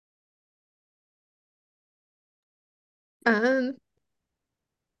And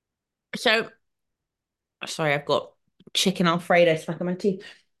So, sorry, I've got chicken Alfredo stuck in my teeth.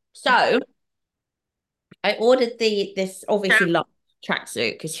 So, I ordered this obviously large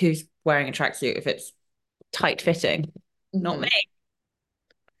tracksuit because who's wearing a tracksuit if it's tight fitting? Not me.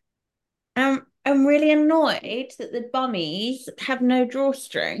 Mhm. I'm really annoyed that the bummies have no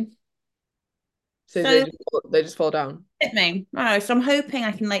drawstring. So So they just fall down. hit me. Oh, so I'm hoping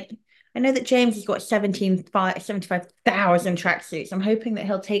I can I know that James has got 75,000 tracksuits. I'm hoping that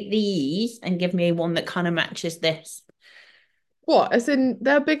he'll take these and give me one that kind of matches this. What? As in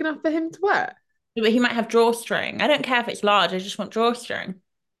they're big enough for him to wear? But he might have drawstring. I don't care if it's large, I just want drawstring.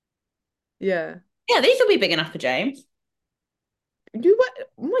 Yeah. Yeah, these will be big enough for James. You wear,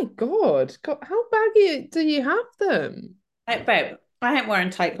 oh my God, how baggy do you have them? Babe, I hate wearing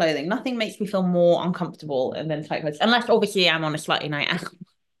tight clothing. Nothing makes me feel more uncomfortable than tight clothes. Unless obviously I'm on a slutty night out.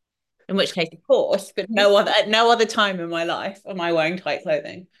 In which case, of course, but no other time in my life am I wearing tight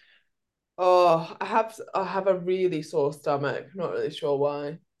clothing. Oh, I have a really sore stomach. Not really sure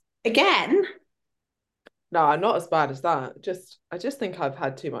why. Again? No, not as bad as that. Just I just think I've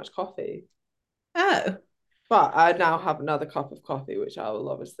had too much coffee. Oh, But I now have another cup of coffee, which I will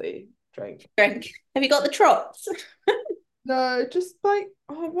obviously drink. drink. Have you got the trots? No, just like,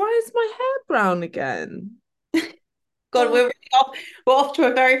 oh, why is my hair brown again? God, Oh, we're off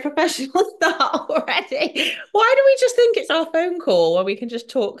to a very professional start already. Why do we just think it's our phone call where we can just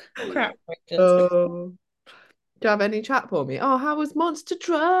talk crap? oh. Do you have any chat for me? Oh, how was Monster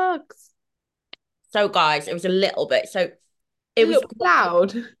Trucks? So, guys, it was a little bit. So A it was little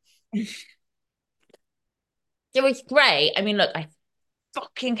loud. it was great. I mean, look, I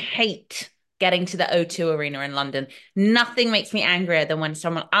fucking hate getting to the O2 Arena in London. Nothing makes me angrier than when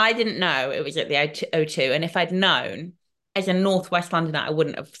someone I didn't know it was at the O2, and if I'd known as a Northwest Londoner, I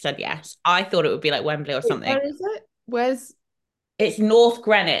wouldn't have said yes. I thought it would be like Wembley or Wait, something. where is it? Where's It's North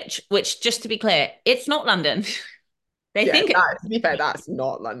Greenwich, which just to be clear, it's not London. They yeah, think it. that to be fair, that's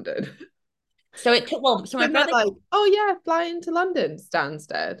not London. So it took well. So my When they're brother. like, oh yeah, fly into London,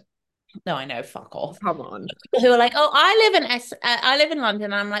 Stansted. No, I know. Fuck off. Come on. Who are like, oh, I live in London.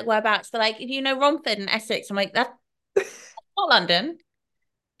 And I'm like, whereabouts? They're like, you know, Romford and Essex. I'm like, that's not London.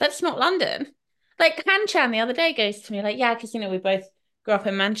 That's not London. Like Han the other day goes to me like, yeah, because we both grew up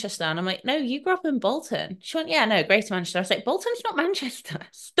in Manchester, and I'm like, no, you grew up in Bolton. She went, yeah, no, Greater Manchester. I was like, Bolton's not Manchester.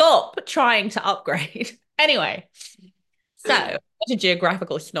 Stop trying to upgrade. Anyway, so what a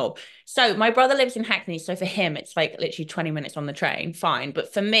geographical snob. So my brother lives in Hackney, so for him it's like literally 20 minutes on the train, fine.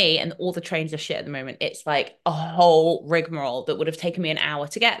 But for me, and all the trains are shit at the moment, it's like a whole rigmarole that would have taken me an hour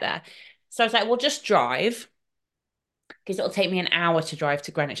to get there. So I was like, well, just drive because it'll take me an hour to drive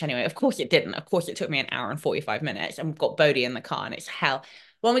to Greenwich anyway. Of course it didn't. Of course it took me an hour and 45 minutes, and we've got Bodie in the car and it's hell.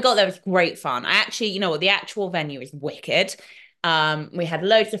 When we got there, it was great fun. I actually, you know what, the actual venue is wicked. We had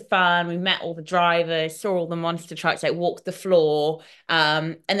loads of fun. We met all the drivers, saw all the monster trucks, like walked the floor.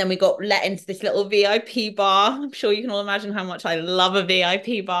 And then we got let into this little VIP bar. I'm sure you can all imagine how much I love a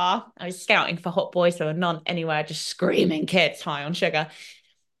VIP bar. I was scouting for hot boys, so none anywhere, just screaming kids high on sugar.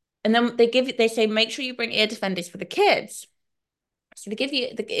 And then they say, make sure you bring ear defenders for the kids. So they give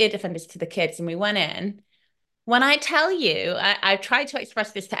you the ear defenders to the kids, and we went in. When I tell you, I tried to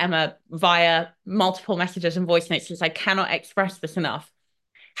express this to Emma via multiple messages and voice notes because I cannot express this enough.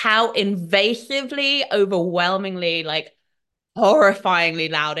 How invasively, overwhelmingly, like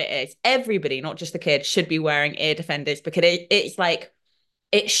horrifyingly loud it is. Everybody, not just the kids, should be wearing ear defenders because it's like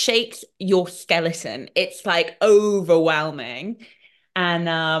it shakes your skeleton. It's like overwhelming.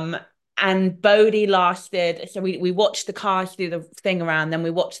 And Bodhi lasted. So we watched the cars do the thing around, then we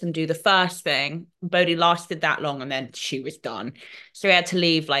watched them do the first thing. Bodhi lasted that long and then she was done. So we had to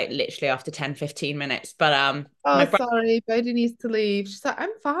leave like literally after 10, 15 minutes. But Oh, my brother, sorry, Bodhi needs to leave. She's like,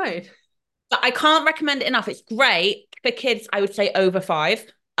 I'm fine. I can't recommend it enough. It's great for kids, I would say over five.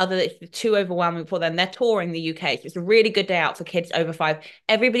 Other than it's too overwhelming for them. They're touring the UK. So it's a really good day out for kids over five.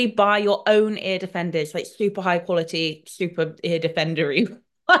 Everybody buy your own ear defenders, like super high quality, super ear defendery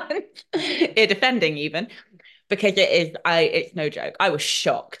one. Ear defending even. Because it's no joke. I was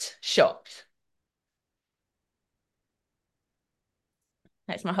shocked. Shocked.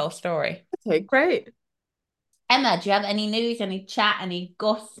 That's my whole story. Okay, great. Emma, do you have any news, any chat, any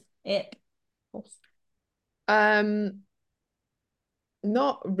gossip? Um,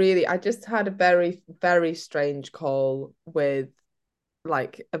 Not really. I just had a very, very strange call with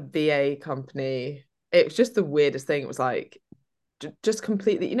like a VA company. It was just the weirdest thing. It was like just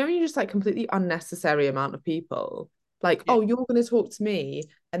completely, you're just like completely unnecessary amount of people. Like, Yeah. oh, you're going to talk to me,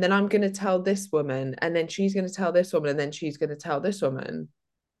 and then I'm going to tell this woman, and then she's going to tell this woman, and then she's going to tell this woman.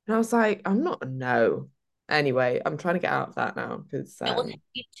 And I was like, I'm not a no. Anyway, I'm trying to get out of that now because It will take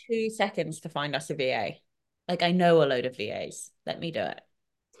you 2 seconds to find us a VA. Like I know a load of VAs. Let me do it.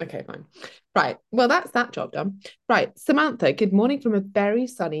 okay, fine. Right. Well, that's that job done. Right. Samantha, good morning from a very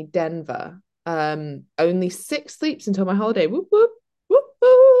sunny Denver. Only 6 sleeps until my holiday. Whoop whoop. Whoop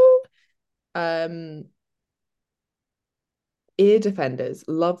whoop. Um, Ear defenders,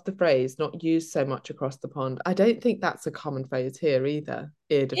 love the phrase, not used so much across the pond. I don't think that's a common phrase here either.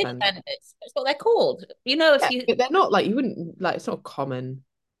 Ear Ear defender. defenders. That's what they're called. You know, if Yeah, you but they're not like you wouldn't like it's not common.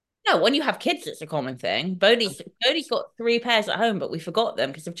 no, when you have kids, it's a common thing. Bodhi's got 3 pairs at home, but we forgot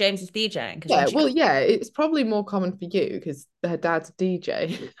them because of James's DJing. Because when Yeah, she well, yeah, it's probably more common for you because her dad's a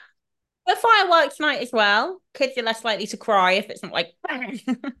DJ. but fireworks night as well, kids are less likely to cry if it's not like bang.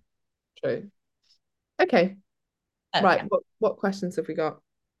 True. Okay. Right. Okay. What questions have we got?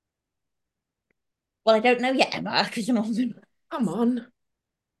 Well, I don't know yet, Emma, because you're not. Come on.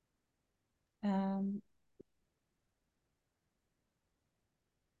 Um,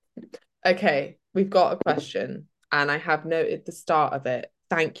 Okay, we've got a question, and I have noted the start of it.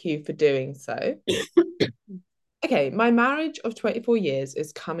 Thank you for doing so. Okay, my marriage of 24 years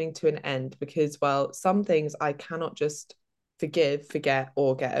is coming to an end because, well, some things I cannot just forgive, forget,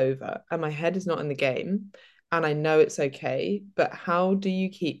 or get over. And my head is not in the game. And I know it's okay, but how do you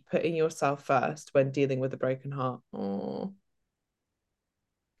keep putting yourself first when dealing with a broken heart? Oh,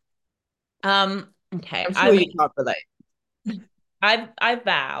 okay. I'm I sure you mean, can't relate. I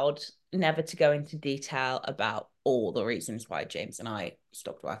vowed never to go into detail about all the reasons why James and I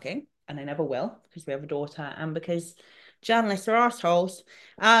stopped working, and I never will because we have a daughter and because journalists are assholes.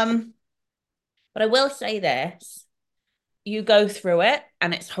 But I will say this: you go through it,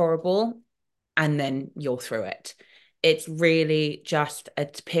 and it's horrible, and then you're through it. It's really just a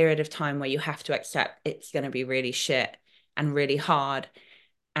period of time where you have to accept it's going to be really shit and really hard,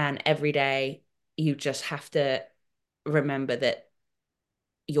 and every day you just have to remember that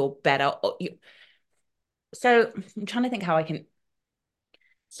you're better. So I'm trying to think how I can.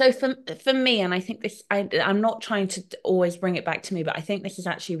 So for me, and I think this, I'm not trying to always bring it back to me, but I think this is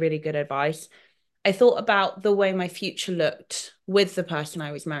actually really good advice. I thought about the way my future looked with the person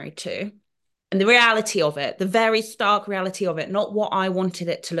I was married to, and the reality of it, the very stark reality of it, not what I wanted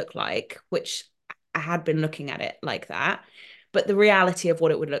it to look like, which I had been looking at it like that, but the reality of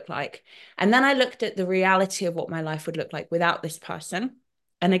what it would look like. And then I looked at the reality of what my life would look like without this person.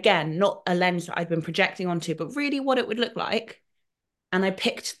 And again, not a lens that I'd been projecting onto, but really what it would look like. And I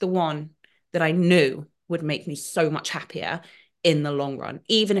picked the one that I knew would make me so much happier in the long run,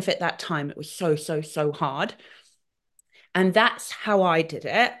 even if at that time it was so, so, so hard. And that's how I did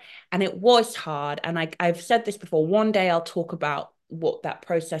it. And it was hard. And I've said this before. One day I'll talk about what that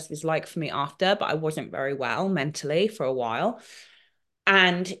process was like for me after, but I wasn't very well mentally for a while.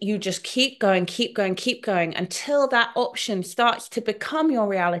 And you just keep going, keep going, keep going until that option starts to become your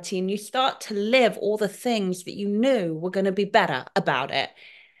reality and you start to live all the things that you knew were going to be better about it.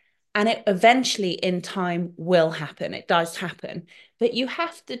 And it eventually in time will happen. It does happen. But you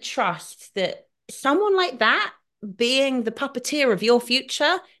have to trust that someone like that being the puppeteer of your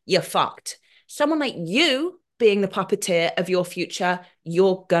future, you're fucked. Someone like you being the puppeteer of your future,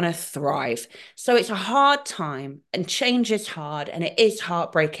 you're gonna thrive. So it's a hard time and change is hard and it is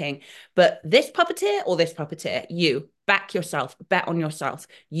heartbreaking. But this puppeteer or this puppeteer, you back yourself, bet on yourself.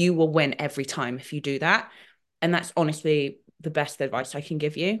 You will win every time if you do that. And that's honestly the best advice I can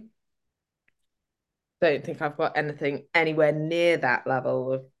give you. Don't think I've got anything anywhere near that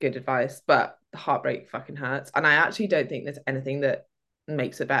level of good advice, but the heartbreak fucking hurts. And I actually don't think there's anything that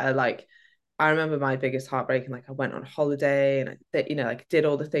makes it better. Like, I remember my biggest heartbreak, and like I went on holiday and like did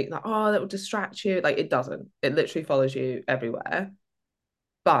all the things like, oh, that would distract you. Like, it doesn't. It literally follows you everywhere.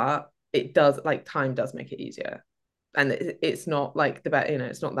 But it does, like, time does make it easier. And it's not like the better,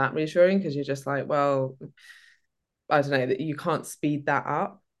 it's not that reassuring because you're just like, well, I don't know, that you can't speed that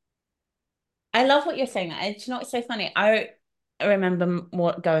up. I love what you're saying. It's not so funny. I remember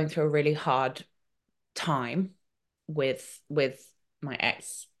going through a really hard time with my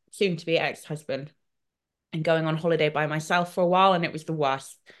ex, soon to be ex-husband, and going on holiday by myself for a while, and it was the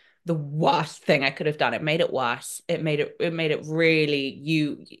worst thing I could have done. It made it worse. It made it really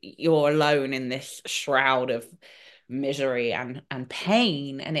you're alone in this shroud of misery and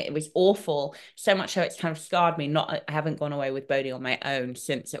pain, and it was awful, so much so it's kind of scarred me. Not I haven't gone away with Bodhi on my own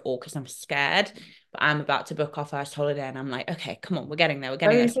since it all because I'm scared, but I'm about to book our first holiday and I'm like, okay, come on, we're getting there, we're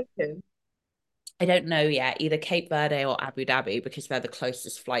Where getting are there. you thinking? I don't know yet, either Cape Verde or Abu Dhabi, because they're the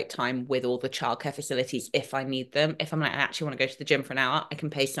closest flight time with all the childcare facilities if I need them. If I'm like, I actually want to go to the gym for an hour, I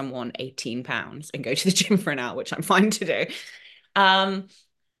can pay someone £18 and go to the gym for an hour, which I'm fine to do. Um,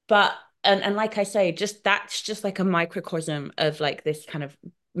 but and like I say, just that's just like a microcosm of like this kind of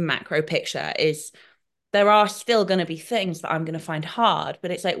macro picture is there are still going to be things that I'm going to find hard,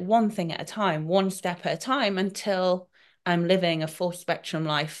 but it's like one thing at a time, one step at a time until I'm living a full spectrum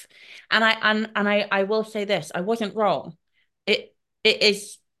life. And I will say this, I wasn't wrong. It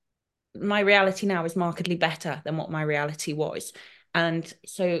is my reality now is markedly better than what my reality was. And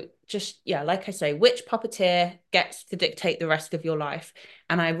so just yeah, like I say, which puppeteer gets to dictate the rest of your life?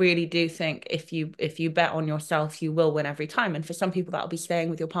 And I really do think if you bet on yourself, you will win every time. And for some people, that'll be staying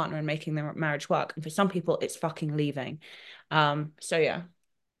with your partner and making their marriage work. And for some people, it's fucking leaving. So yeah.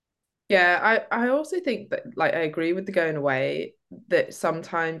 Yeah, I also think that like I agree with the going away that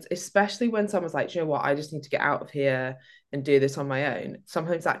sometimes, especially when someone's like, "Do you know what, I just need to get out of here and do this on my own,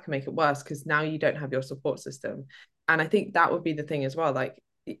 sometimes that can make it worse because now you don't have your support system. And I think that would be the thing as well. Like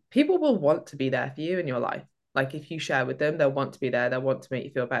people will want to be there for you in your life. Like if you share with them, they'll want to be there, they'll want to make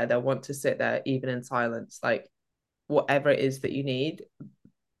you feel better, they'll want to sit there even in silence, like whatever it is that you need,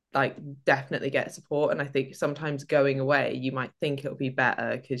 like definitely get support. And I think sometimes going away, you might think it'll be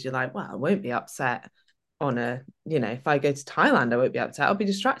better because you're like, well, I won't be upset on a, if I go to Thailand, I won't be upset. I'll be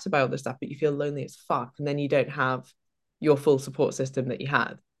distracted by all this stuff, but you feel lonely as fuck. And then you don't have your full support system that you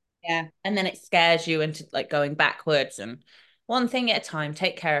had. Yeah. And then it scares you into like going backwards and one thing at a time,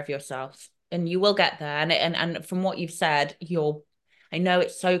 take care of yourself and you will get there. And from what you've said, I know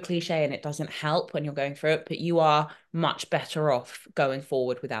it's so cliche and it doesn't help when you're going through it, but you are much better off going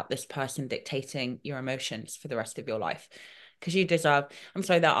forward without this person dictating your emotions for the rest of your life. Because you deserve, I'm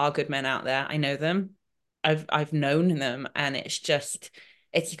sorry, there are good men out there. I know them. I've known them and it's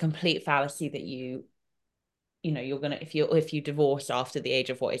a complete fallacy that you're gonna if you divorce after the age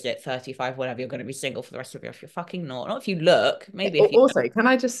of what is it 35 whatever you're gonna be single for the rest of your life. You're fucking not if you look maybe if you Also, can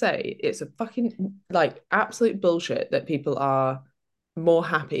I just say it's a fucking like absolute bullshit that people are more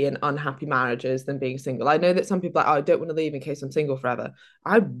happy in unhappy marriages than being single. I know that some people are like, oh, I don't want to leave in case I'm single forever.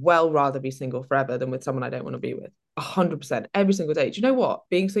 I'd well rather be single forever than with someone I don't want to be with. 100% every single day. Do you know what?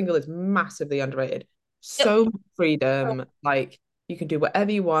 Being single is massively underrated. So much freedom, like you can do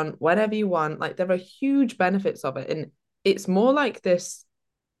whatever you want, whenever you want. Like there are huge benefits of it. And it's more like this,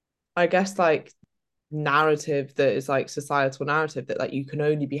 I guess, like narrative that is like societal narrative that like you can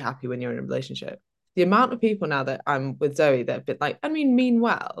only be happy when you're in a relationship. The amount of people now that I'm with Zoe that have been like, I mean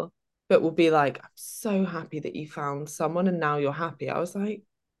well, but will be like, I'm so happy that you found someone and now you're happy. I was like,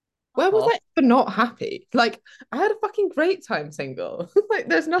 where was oh, I ever not happy? Like, I had a fucking great time single. Like,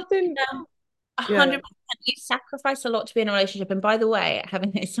 there's nothing. yeah, Yeah. 100%. You sacrifice a lot to be in a relationship. And by the way,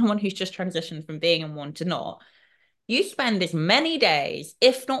 having someone who's just transitioned from being in one to not, you spend as many days,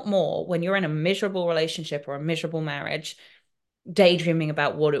 if not more, when you're in a miserable relationship or a miserable marriage, daydreaming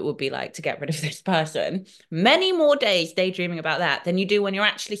about what it would be like to get rid of this person. Many more days daydreaming about that than you do when you're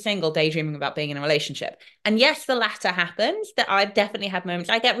actually single, daydreaming about being in a relationship. And yes, the latter happens. That I definitely have moments.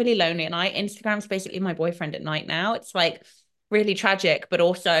 I get really lonely at night. Instagram's basically my boyfriend at night now. It's like really tragic, but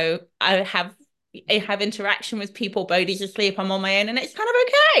also I have interaction with people. Bodhi's asleep. I'm on my own, and it's kind of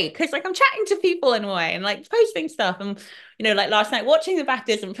okay because like I'm chatting to people in a way and like posting stuff. And like last night watching the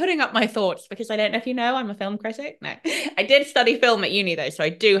Baftas and putting up my thoughts because I don't know if you know, I'm a film critic. No, I did study film at uni though, so I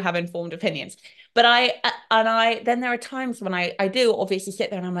do have informed opinions. But I then there are times when I do obviously sit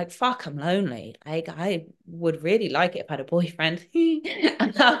there and I'm like, fuck, I'm lonely. Like I would really like it if I had a boyfriend.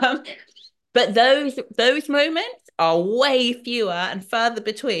 But those moments are way fewer and further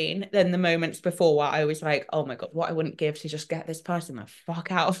between than the moments before where I was like, oh my God, what I wouldn't give to just get this person the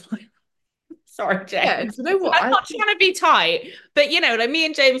fuck out of my sorry, Yeah. And James. you know what? I'm not trying to be tight, but like me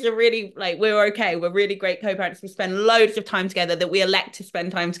and James are really like we're okay. We're really great co-parents. We spend loads of time together that we elect to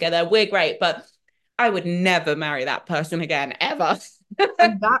spend time together. We're great, but I would never marry that person again, ever.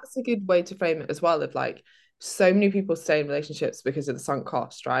 And that's a good way to frame it as well, of like so many people stay in relationships because of the sunk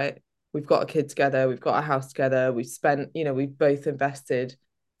cost, right? We've got a kid together, we've got a house together, we've spent, we've both invested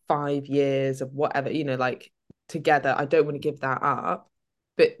 5 years of whatever, like together. I don't want to give that up.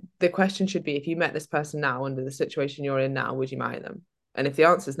 But the question should be, if you met this person now under the situation you're in now, would you marry them? And if the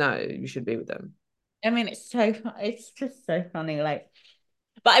answer is no, you should be with them. I mean, it's just so funny. Like,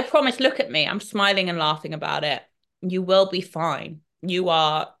 but I promise, look at me. I'm smiling and laughing about it. You will be fine. You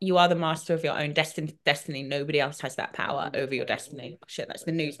are the master of your own destiny. Nobody else has that power over your destiny. Oh, shit, that's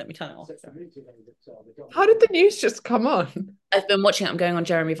the news. Let me turn it off. How did the news just come on? I've been watching it. I'm going on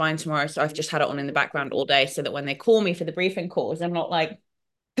Jeremy Vine tomorrow, so I've just had it on in the background all day so that when they call me for the briefing calls, I'm not like,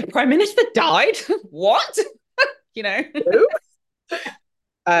 the Prime Minister died? What? You know?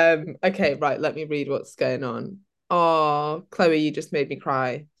 Okay, right, let me read what's going on. Oh, Chloe, you just made me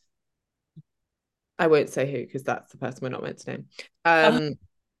cry. I won't say who because that's the person we're not meant to name. Oh, Um,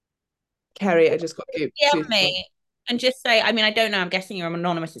 Kerry, I just got DM goosebumps. me and just say, I mean, I don't know. I'm guessing you're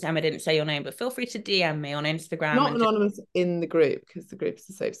anonymous as Emma didn't say your name, but feel free to DM me on Instagram Not and just anonymous in the group because the group is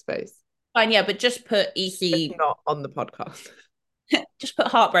a safe space. fine, yeah, but just put It's EC, not on the podcast. just put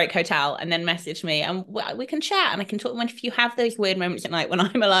Heartbreak Hotel and then message me and we can chat and I can talk when if you have those weird moments at night when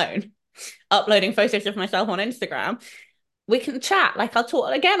I'm alone, uploading photos of myself on Instagram, we can chat. Like I'll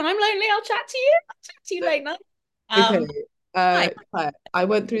talk again. I'm lonely. I'll chat to you. I'll chat to you late night. Okay. Nice. Claire, I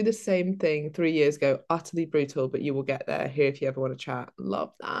went through the same thing 3 years ago. Utterly brutal, but you will get there here if you ever want to chat.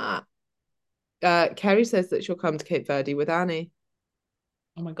 Love that. Kerry says that she'll come to Cape Verde with Annie.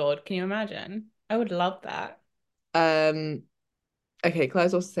 Oh my God, can you imagine? I would love that. Um, okay,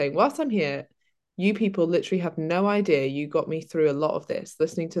 Claire's also saying, whilst I'm here, you people literally have no idea you got me through a lot of this,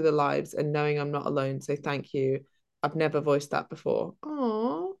 listening to the lives and knowing I'm not alone. So thank you. I've never voiced that before.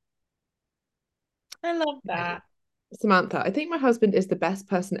 Oh, I love that. Samantha, I think my husband is the best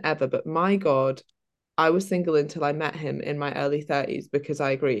person ever, but my God, I was single until I met him in my early 30s because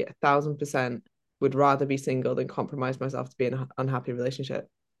I agree, 1,000% would rather be single than compromise myself to be in an unhappy relationship.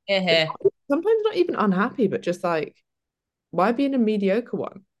 Here, here. Sometimes not even unhappy, but just like, why be in a mediocre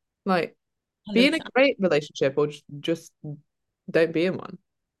one? Like, be in a 100%. great relationship or just don't be in one.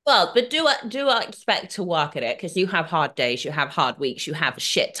 Well, but do I expect to work at it? Because you have hard days, you have hard weeks, you have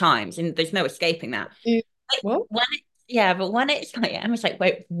shit times, and there's no escaping that. Like, What? when it's yeah, but when it's like Emma's like,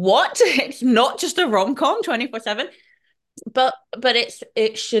 wait, what? It's not just a rom-com 24/7. But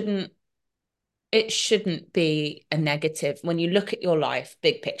it shouldn't be a negative. When you look at your life,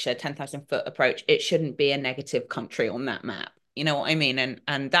 big picture, 10,000 foot approach, it shouldn't be a negative country on that map. You know what I mean?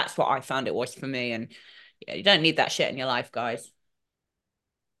 And that's what I found it was for me. And yeah, you don't need that shit in your life, guys.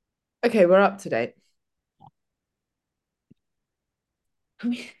 Okay, we're up to date.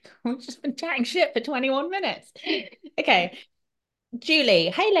 We've just been chatting shit for 21 minutes. Okay. Julie,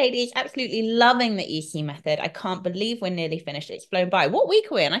 hey ladies, absolutely loving the EC method. I can't believe we're nearly finished. It's flown by. What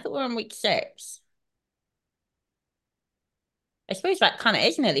week are we in? I thought we were on week 6. I suppose that kind of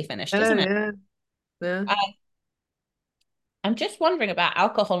is nearly finished, Oh, isn't it? yeah, yeah. Uh, I'm just wondering about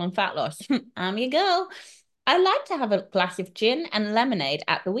alcohol and fat loss. I'm your girl. I like to have a glass of gin and lemonade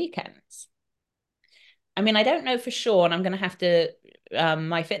at the weekends. I mean, I don't know for sure, and I'm going to have to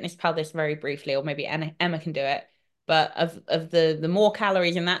my fitness pal this very briefly, or maybe Emma can do it. But of the more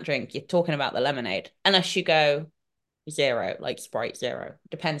calories in that drink, you're talking about the lemonade, unless you go zero, like Sprite zero.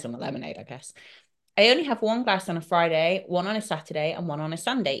 Depends on the lemonade, I guess. I only have one glass on a Friday, one on a Saturday, and one on a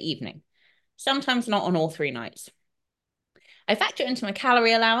Sunday evening. Sometimes not on all 3 nights. I factor into my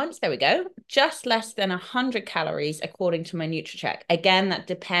calorie allowance. There we go. Just less than 100 calories according to my NutriCheck. Again, that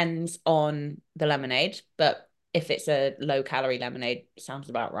depends on the lemonade, but if it's a low calorie lemonade, sounds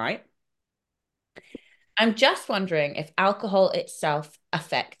about right. I'm just wondering if alcohol itself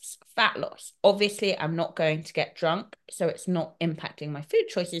affects fat loss. Obviously, I'm not going to get drunk, so it's not impacting my food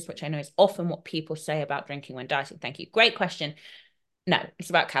choices, which I know is often what people say about drinking when dieting. Thank you. Great question. No, it's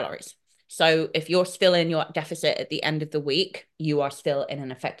about calories. So if you're still in your deficit at the end of the week, you are still in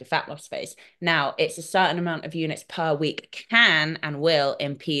an effective fat loss phase. Now, it's a certain amount of units per week can and will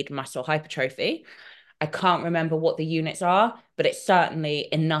impede muscle hypertrophy. I can't remember what the units are, but it's certainly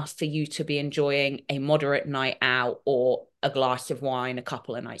enough for you to be enjoying a moderate night out or a glass of wine a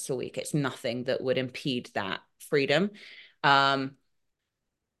couple of nights a week. It's nothing that would impede that freedom. Um,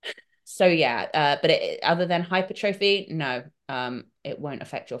 so yeah, but other than hypertrophy, no, it won't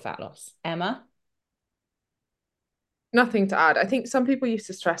affect your fat loss. Emma? Nothing to add. I think some people used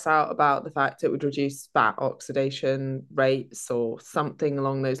to stress out about the fact it would reduce fat oxidation rates or something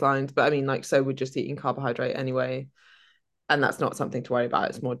along those lines. But I mean, like, so we're just eating carbohydrate anyway. And that's not something to worry about.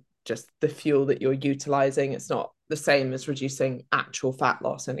 It's more just the fuel that you're utilizing. It's not the same as reducing actual fat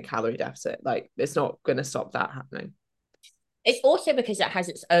loss in a calorie deficit. Like, it's not going to stop that happening. It's also because it has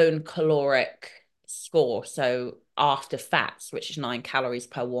its own caloric score. So after fats, which is 9 calories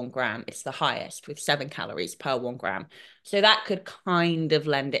per 1 gram, it's the highest with 7 calories per 1 gram. So that could kind of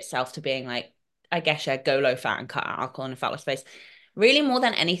lend itself to being like, I guess, yeah, go low fat and cut out alcohol in a fat loss phase. Really, more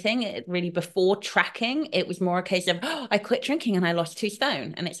than anything, it really before tracking, it was more a case of, oh, I quit drinking and I lost 2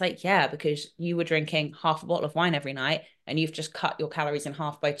 stone. And it's like, yeah, because you were drinking half a bottle of wine every night and you've just cut your calories in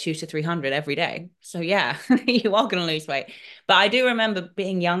half by 200 to 300 every day. So yeah, you are going to lose weight. But I do remember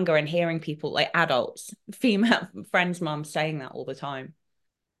being younger and hearing people like adults, female friends' moms saying that all the time.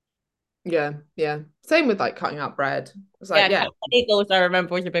 Yeah, yeah. Same with like cutting out bread. It's like, Yeah, yeah, bagels I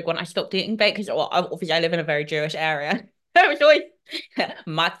remember was a big one. I stopped eating bagels because well, obviously I live in a very Jewish area. There was always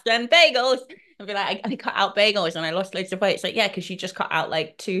matzah and bagels. I'd be like, I cut out bagels and I lost loads of weight. It's like, yeah, because you just cut out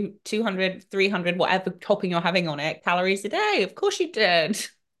like 200, 300, whatever topping you're having on it, calories a day. Of course you did.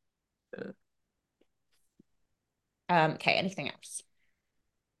 Okay, anything else?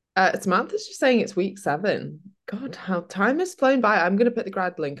 Samantha's just saying it's week 7. God, how time has flown by. I'm going to put the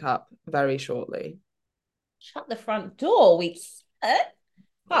grad link up very shortly. Shut the front door. I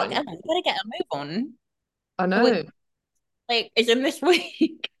Fuck, know. Emma, you better get a move on. I With know. like, is in this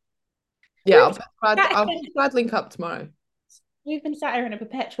week. Yeah, We've I'll put the grad link up tomorrow. we've been sat here in a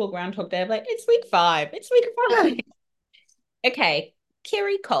perpetual Groundhog Day of like, it's week 5. It's week Yeah. 5. Okay,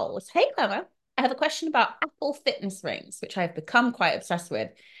 Kiri Coles. Hey, Clemmer. I have a question about Apple fitness rings, which I've become quite obsessed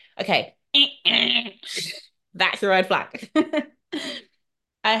with. Okay. That's a red flag.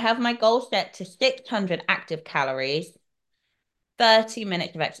 I have my goal set to 600 active calories, 30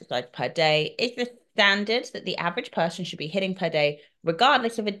 minutes of exercise per day. Is the standard that the average person should be hitting per day,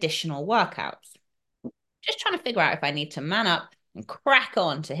 regardless of additional workouts? Just trying to figure out if I need to man up and crack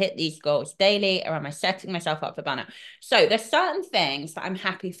on to hit these goals daily, or am I setting myself up for burnout? So there's certain things that I'm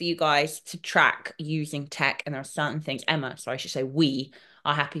happy for you guys to track using tech, and there are certain things, Emma, sorry, I should say we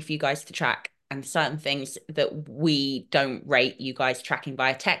are happy for you guys to track, and certain things that we don't rate you guys tracking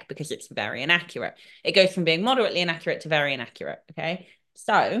via tech because it's very inaccurate. It goes from being moderately inaccurate to very inaccurate. Okay.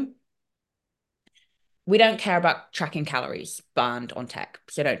 So we don't care about tracking calories burned on tech.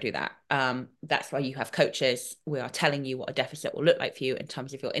 So don't do that. That's why you have coaches. We are telling you what a deficit will look like for you in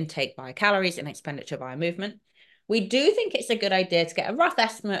terms of your intake via calories and expenditure via movement. We do think it's a good idea to get a rough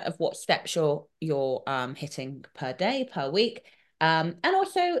estimate of what steps you're hitting per day, per week. And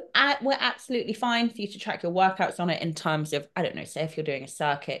also, we're absolutely fine for you to track your workouts on it in terms of, I don't know, say if you're doing a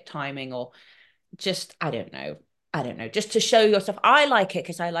circuit timing or just I don't know, just to show yourself. I like it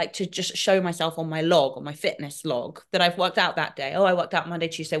because I like to just show myself on my log, on my fitness log, that I've worked out that day. Oh, I worked out Monday,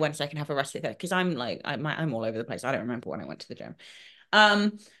 Tuesday, Wednesday. I can have a rest of it because I'm like I'm all over the place. I don't remember when I went to the gym.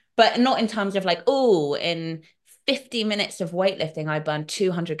 Um, but not in terms of like, oh, in 50 minutes of weightlifting, I burned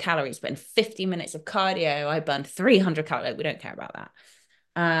 200 calories, but in 50 minutes of cardio, I burned 300 calories. We don't care about that.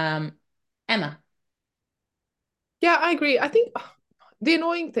 Emma. Yeah, I agree. I think the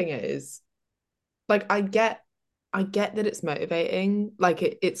annoying thing is, like, I get that it's motivating. Like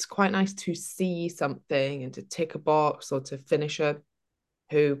it's quite nice to see something and to tick a box or to finish a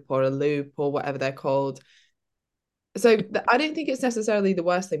hoop or a loop or whatever they're called. So I don't think it's necessarily the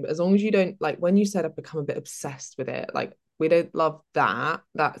worst thing, but as long as you don't, like, when you said I've become a bit obsessed with it, like we don't love that.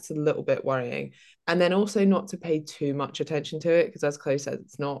 That's a little bit worrying. And then also not to pay too much attention to it, because as Chloe said,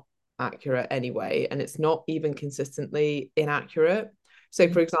 it's not accurate anyway, and it's not even consistently inaccurate. So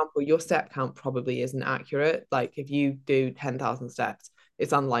for example, your step count probably isn't accurate. Like if you do 10,000 steps,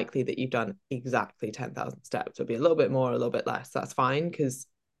 it's unlikely that you've done exactly 10,000 steps. It'll be a little bit more, a little bit less. That's fine because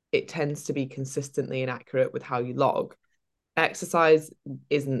it tends to be consistently inaccurate with how you log. Exercise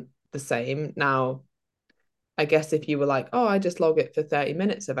isn't the same. Now, I guess if you were like, oh, I just log it for 30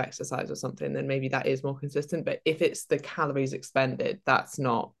 minutes of exercise or something, then maybe that is more consistent. But if it's the calories expended, that's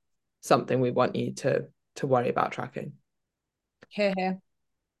not something we want you to worry about tracking. Here, here.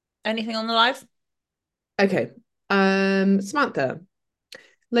 Anything on the live? Okay. Samantha,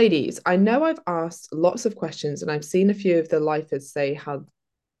 ladies, I know I've asked lots of questions and I've seen a few of the lifers say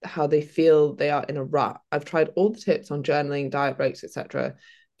how they feel they are in a rut. I've tried all the tips on journaling, diet breaks, etc.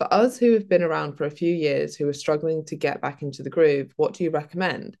 For us who have been around for a few years who are struggling to get back into the groove, what do you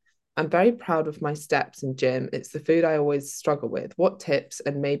recommend? I'm very proud of my steps and gym. It's the food I always struggle with. What tips,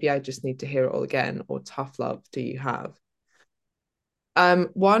 and maybe I just need to hear it all again, or tough love do you have?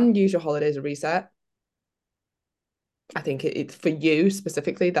 One, use your holidays a reset. I think it's for you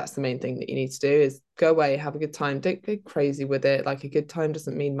specifically. That's the main thing that you need to do is go away, have a good time. Don't go crazy with it. Like a good time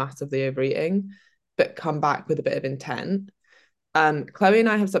doesn't mean massively overeating, but come back with a bit of intent. Chloe and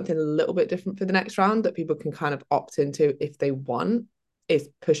I have something a little bit different for the next round that people can kind of opt into if they want, is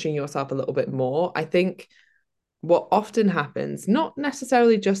pushing yourself a little bit more. I think what often happens, not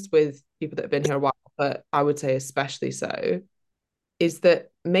necessarily just with people that have been here a while, but I would say especially so, is that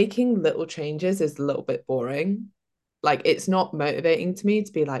making little changes is a little bit boring. Like it's not motivating to me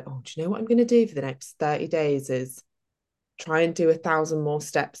to be like, oh, do you know what I'm going to do for the next 30 days is try and do 1,000 more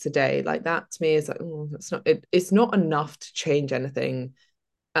steps a day. Like that to me is like, oh, it's not enough to change anything.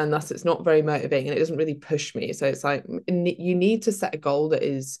 And thus it's not very motivating and it doesn't really push me. So it's like you need to set a goal that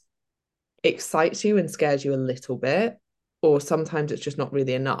is excites you and scares you a little bit, or sometimes it's just not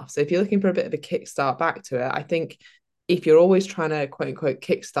really enough. So if you're looking for a bit of a kickstart back to it, I think if you're always trying to quote unquote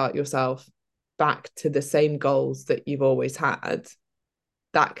kickstart yourself back to the same goals that you've always had,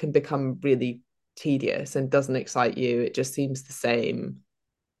 that can become really tedious and doesn't excite you. It just seems the same.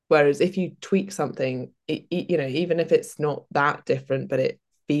 Whereas if you tweak something, even if it's not that different, but it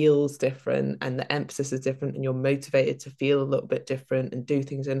feels different and the emphasis is different and you're motivated to feel a little bit different and do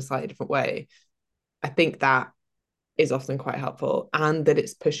things in a slightly different way, I think that is often quite helpful, and that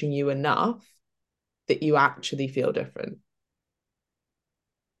it's pushing you enough that you actually feel different.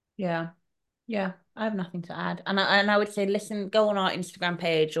 Yeah. Yeah. I have nothing to add. And I would say listen, go on our Instagram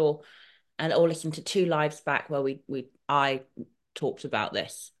page or listen to two lives back where I talked about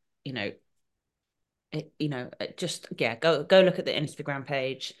this, you know, just yeah, go look at the Instagram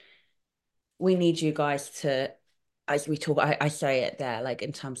page. We need you guys to, as we talk, I say it there, like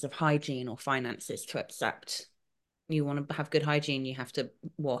in terms of hygiene or finances, to accept you want to have good hygiene, you have to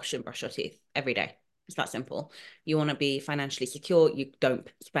wash and brush your teeth every day. It's that simple. You want to be financially secure, you don't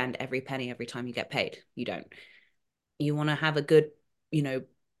spend every penny every time you get paid. You don't. You want to have a good, you know,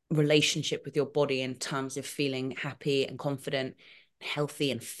 relationship with your body in terms of feeling happy and confident, healthy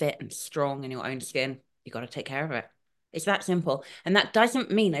and fit and strong in your own skin. You got to take care of it. It's that simple. And that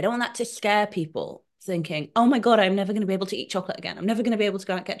doesn't mean, I don't want that to scare people thinking, oh my God, I'm never going to be able to eat chocolate again. I'm never going to be able to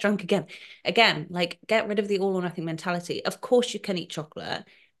go out and get drunk again. Again, like get rid of the all or nothing mentality. Of course, you can eat chocolate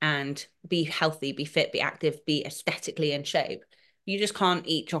and be healthy, be fit, be active, be aesthetically in shape. You just can't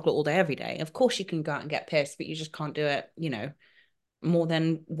eat chocolate all day every day. Of course, you can go out and get pissed, but you just can't do it, more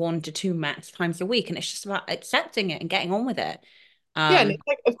than 1 to 2 max times a week. And it's just about accepting it and getting on with it. Yeah, and Um, it's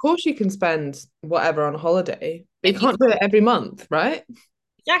like, of course you can spend whatever on holiday, but you you can't do it every month, right?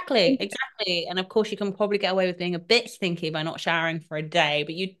 exactly. And of course, you can probably get away with being a bit stinky by not showering for a day,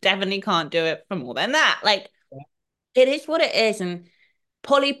 but you definitely can't do it for more than that. Like it is what it is. And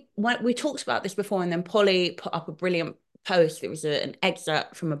Polly, when we talked about this before, and then Polly put up a brilliant post. It was an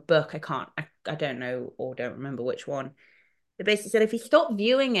excerpt from a book. I don't know or don't remember which one. It basically said if you stop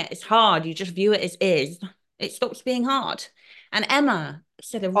viewing it as hard, you just view it as is, it stops being hard. And Emma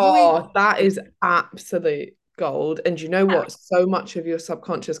said a really Oh, that is absolute gold. And you know what? So much of your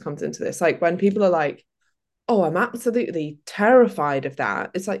subconscious comes into this. Like when people are like, oh, I'm absolutely terrified of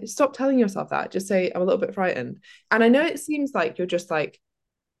that. It's like, stop telling yourself that. Just say, I'm a little bit frightened. And I know it seems like you're just like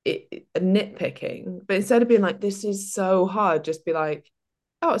nitpicking, but instead of being like, this is so hard, just be like,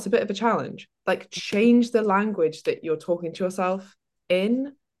 oh, it's a bit of a challenge. Like, change the language that you're talking to yourself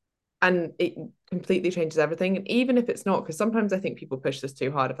in, and it completely changes everything. And even if it's not, because sometimes I think people push this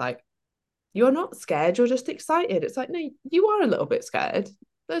too hard of like, you're not scared, you're just excited. It's like, no, you are a little bit scared.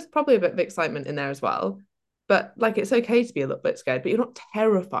 There's probably a bit of excitement in there as well. But like, it's okay to be a little bit scared, but you're not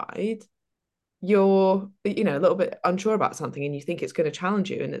terrified. You're, a little bit unsure about something and you think it's going to challenge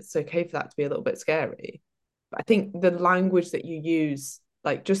you. And it's okay for that to be a little bit scary. But I think the language that you use,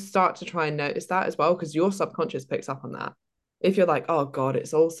 like, just start to try and notice that as well, because your subconscious picks up on that. If you're like, oh God,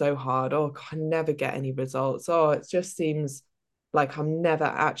 it's all so hard. Oh God, I never get any results. Oh, it just seems like I'm never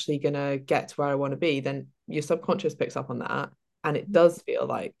actually gonna get to where I want to be, then your subconscious picks up on that. And it does feel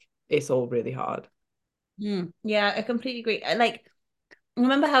like it's all really hard. Yeah, I completely agree. Like,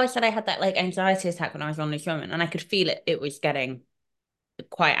 remember how I said I had that like anxiety attack when I was on this woman, and I could feel it. It was getting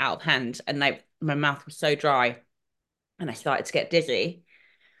quite out of hand, and like my mouth was so dry, and I started to get dizzy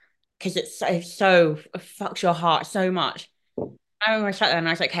because it's so it fucks your heart so much. I remember I sat there and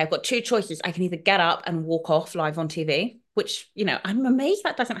I was like, okay, I've got two choices. I can either get up and walk off live on TV, which, I'm amazed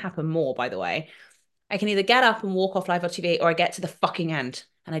that doesn't happen more, by the way. I can either get up and walk off live on TV or I get to the fucking end.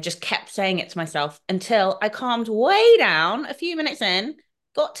 And I just kept saying it to myself until I calmed way down a few minutes in,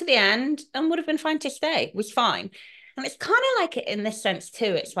 got to the end, and would have been fine to stay, was fine. And it's kind of like it in this sense too.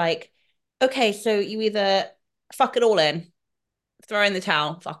 It's like, okay, so you either fuck it all in, throw in the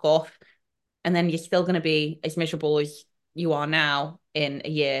towel, fuck off, and then you're still going to be as miserable as you are now in a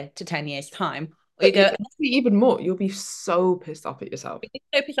year to 10 years time. Or you But go, even more, you'll be so pissed off at yourself.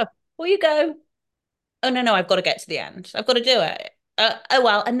 so pissed off. Or you go, oh no, I've got to get to the end. I've got to do it. Oh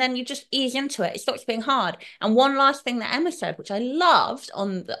well, and then you just ease into it. It stops being hard. And one last thing that Emma said, which I loved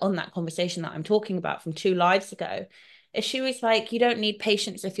on that conversation that I'm talking about from 2 lives ago, is she was like, "You don't need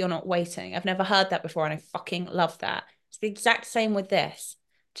patience if you're not waiting." I've never heard that before, and I fucking love that. It's the exact same with this.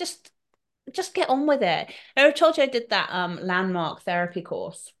 Just just get on with it. I told you I did that landmark therapy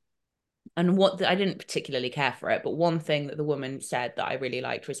course. And I didn't particularly care for it, but one thing that the woman said that I really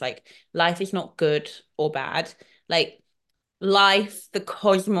liked was like, life is not good or bad. Like life, the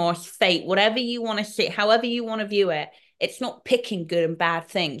cosmos, fate, whatever you want to see, however you want to view it, it's not picking good and bad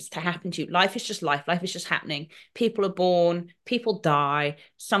things to happen to you. Life is just life. Life is just happening. People are born, people die.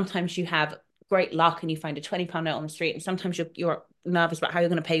 Sometimes you have great luck and you find a £20 note on the street, and sometimes you're nervous about how you're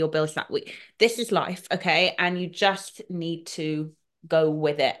going to pay your bills that week. This is life, okay? And you just need to go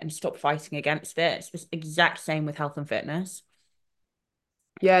with it and stop fighting against it. It's the exact same with health and fitness.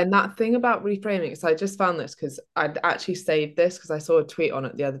 Yeah, and that thing about reframing, so I just found this because I'd actually saved this because I saw a tweet on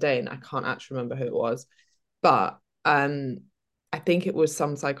it the other day and I can't actually remember who it was. But I think it was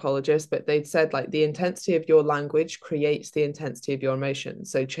some psychologist, but they'd said like the intensity of your language creates the intensity of your emotion.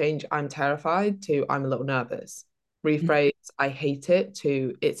 So change I'm terrified to I'm a little nervous. Rephrase I hate it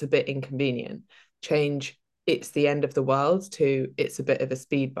to it's a bit inconvenient. Change it's the end of the world to it's a bit of a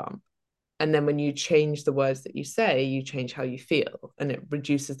speed bump. And then when you change the words that you say, you change how you feel and it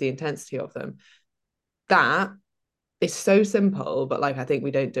reduces the intensity of them. That is so simple, but like I think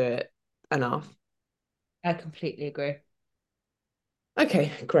we don't do it enough. I completely agree.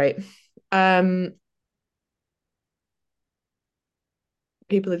 Okay, great. Um,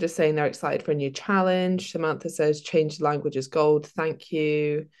 People are just saying they're excited for a new challenge. Samantha says change the language is gold. Thank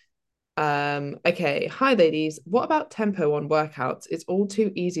you. Okay. Hi ladies. What about tempo on workouts? It's all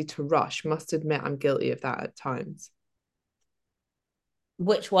too easy to rush. Must admit I'm guilty of that at times.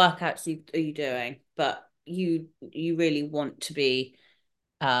 Which workouts are you doing? But you really want to be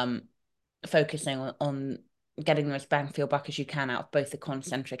um focusing on getting the most bang for your buck as you can out of both the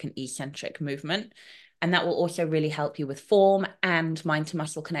concentric and eccentric movement. And that will also really help you with form and mind to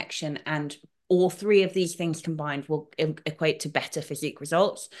muscle connection. And all three of these things combined will equate to better physique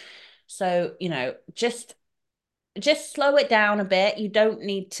results. So, just slow it down a bit. You don't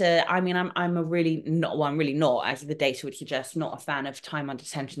need to. I mean, I'm a really not well, I'm really not, as the data would suggest, not a fan of time under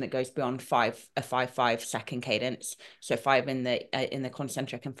tension that goes beyond a 5 5 second cadence. So 5 in the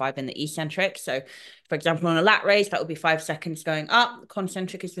concentric and 5 in the eccentric. So, for example, on a lat raise, that would be 5 seconds going up.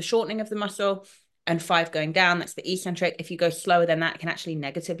 Concentric is the shortening of the muscle, and 5 going down. That's the eccentric. If you go slower than that, it can actually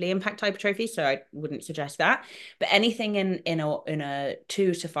negatively impact hypertrophy. So I wouldn't suggest that. But anything in a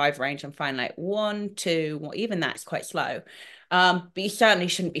 2 to 5 range, I'm fine. Like 1 2, well, even that's quite slow. But you certainly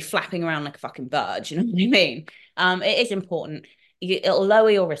shouldn't be flapping around like a fucking bird. You know what I mean? It is important. It'll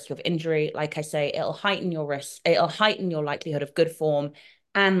lower your risk of injury. Like I say, it'll heighten your risk. It'll heighten your likelihood of good form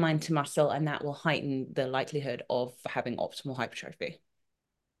and mind to muscle, and that will heighten the likelihood of having optimal hypertrophy.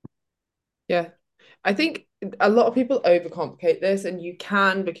 Yeah. I think a lot of people overcomplicate this, and you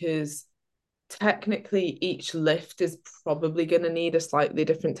can because technically each lift is probably going to need a slightly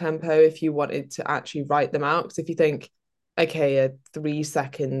different tempo if you wanted to actually write them out. Because if you think, okay, a 3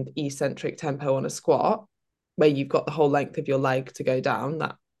 second eccentric tempo on a squat, where you've got the whole length of your leg to go down,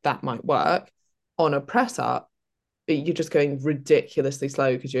 that might work. On a press up, you're just going ridiculously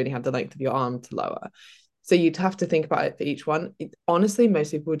slow because you only have the length of your arm to lower. So you'd have to think about it for each one. Honestly,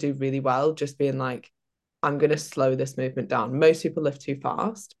 most people would do really well just being like, I'm going to slow this movement down. Most people lift too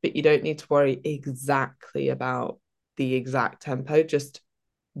fast, but you don't need to worry exactly about the exact tempo. Just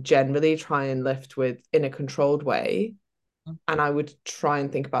generally try and lift with in a controlled way. And I would try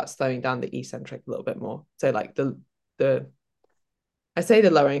and think about slowing down the eccentric a little bit more. So like the I say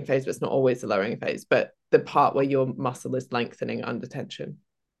the lowering phase, but it's not always the lowering phase, but the part where your muscle is lengthening under tension.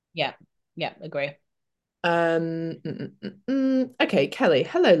 Yeah, yeah, agree. Okay, Kelly.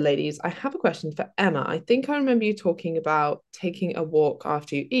 Hello, ladies. I have a question for Emma. I think I remember you talking about taking a walk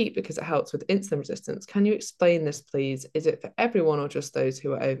after you eat because it helps with insulin resistance. Can you explain this, please? Is it for everyone or just those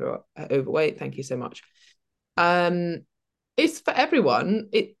who are overweight? Thank you so much. Um, it's for everyone.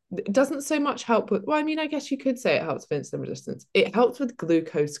 It doesn't so much help with, well, I mean, I guess you could say it helps with insulin resistance. It helps with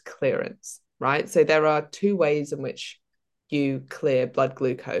glucose clearance, right? So there are two ways in which you clear blood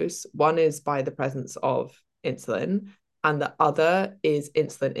glucose. One is by the presence of insulin, and the other is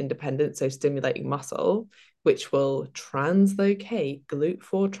insulin independent, so stimulating muscle, which will translocate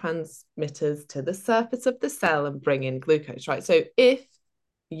GLUT4 transmitters to the surface of the cell and bring in glucose, right? So if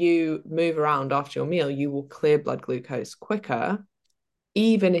you move around after your meal, you will clear blood glucose quicker,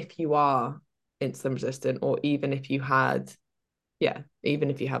 even if you are insulin resistant, or even if you had, yeah, even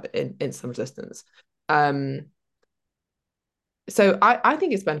if you have insulin resistance. So I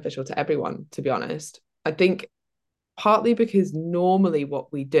think it's beneficial to everyone, to be honest. I think partly because normally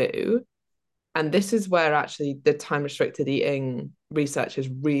what we do, and this is where actually the time restricted eating research is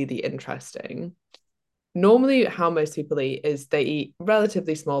really interesting. Normally, how most people eat is they eat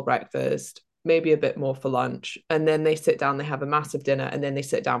relatively small breakfast, maybe a bit more for lunch, and then they sit down, they have a massive dinner, and then they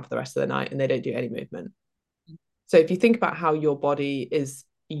sit down for the rest of the night and they don't do any movement. So if you think about how your body is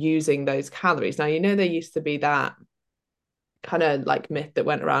using those calories, now you know there used to be that kind of like myth that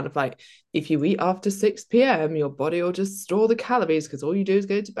went around of like, if you eat after 6 p.m., your body will just store the calories because all you do is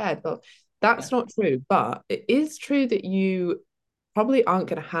go to bed. Well, Yeah. that's not true, but it is true that you probably aren't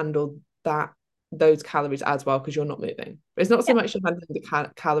going to handle those calories as well because you're not moving. It's not so much you're handling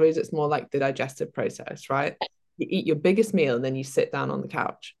the calories, it's more like the digestive process, right? You eat your biggest meal and then you sit down on the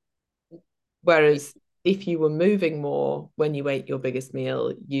couch. Whereas if you were moving more when you ate your biggest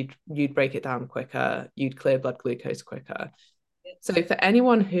meal, you'd break it down quicker, you'd clear blood glucose quicker. So for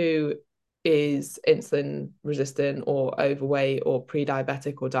anyone who is insulin resistant or overweight or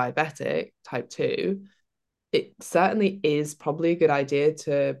pre-diabetic or diabetic type 2, it certainly is probably a good idea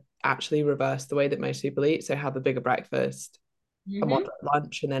to actually reverse the way that most people eat. So have a bigger breakfast, a Mm-hmm. moderate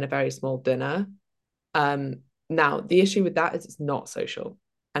lunch, and then a very small dinner. Um, Now the issue with that is it's not social,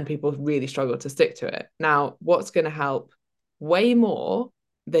 and people really struggle to stick to it. Now, what's going to help way more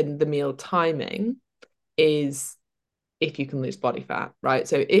than the meal timing is if you can lose body fat, right?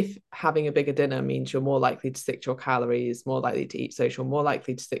 So if having a bigger dinner means you're more likely to stick to your calories, more likely to eat social, more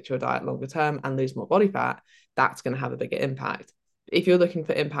likely to stick to your diet longer term and lose more body fat, that's going to have a bigger impact. If you're looking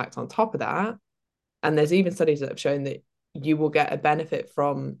for impact on top of that, and there's even studies that have shown that you will get a benefit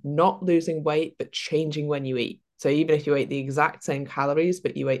from not losing weight, but changing when you eat. So even if you ate the exact same calories,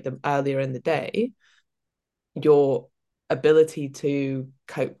 but you ate them earlier in the day, your ability to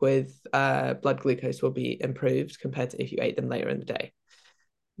cope with blood glucose will be improved compared to if you ate them later in the day.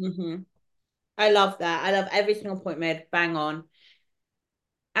 Mm-hmm. I love that. I love every single point made, bang on.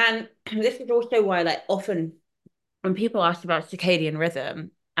 And this is also why, like, often when people ask about circadian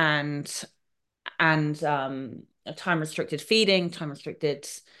rhythm and time restricted feeding, time restricted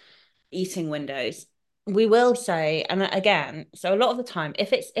eating windows, we will say, and again, so a lot of the time,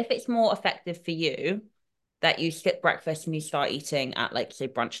 if it's more effective for you that you skip breakfast and you start eating at, like, say,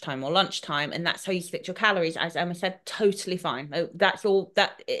 brunch time or lunchtime, and that's how you stick your calories, as Emma said, totally fine. That's all.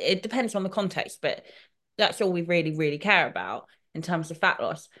 That it depends on the context, but that's all we really, really care about in terms of fat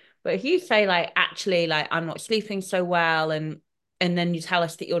loss. But if you say, like, actually, like, I'm not sleeping so well, and then you tell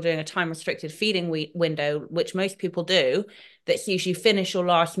us that you're doing a time restricted feeding window, which most people do, that sees you finish your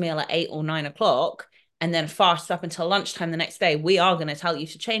last meal at 8 or 9 o'clock and then fast up until lunchtime the next day, we are going to tell you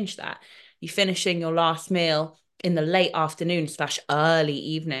to change that. You finishing your last meal in the late afternoon / early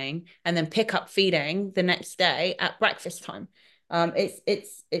evening, and then pick up feeding the next day at breakfast time.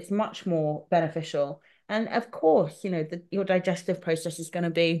 It's much more beneficial. And of course, your digestive process is going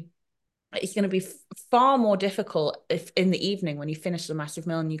to be it's going to be far more difficult if in the evening when you finish the massive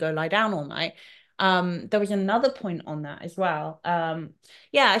meal and you go lie down all night. There was another point on that as well.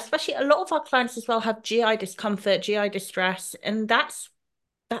 Yeah, especially a lot of our clients as well have GI discomfort, GI distress, and that's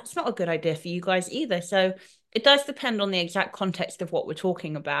not a good idea for you guys either. So it does depend on the exact context of what we're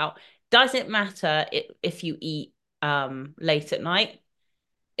talking about. Does it matter if you eat late at night?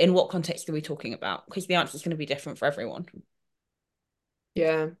 In what context are we talking about? Because the answer is going to be different for everyone.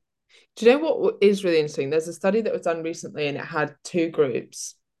 Yeah. Do you know what is really interesting? There's a study that was done recently and it had two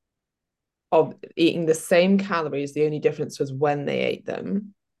groups of eating the same calories. The only difference was when they ate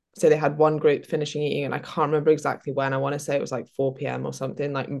them. So they had one group finishing eating, and I can't remember exactly when. I want to say it was like 4 p.m. or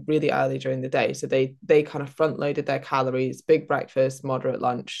something, like really early during the day. So they kind of front loaded their calories, big breakfast, moderate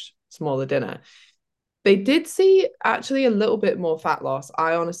lunch, smaller dinner. They did see actually a little bit more fat loss.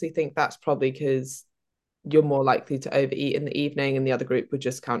 I honestly think that's probably because you're more likely to overeat in the evening, and the other group were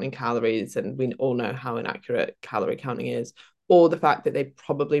just counting calories, and we all know how inaccurate calorie counting is, or the fact that they're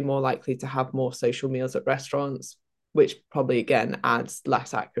probably more likely to have more social meals at restaurants, which probably again adds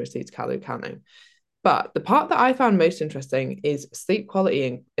less accuracy to calorie counting. But the part that I found most interesting is sleep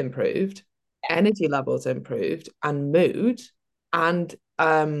quality improved, energy levels improved, and mood, and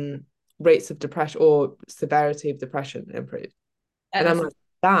rates of depression or severity of depression improved. And I'm This like, is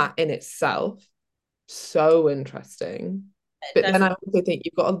that in itself so interesting. But then that's I also think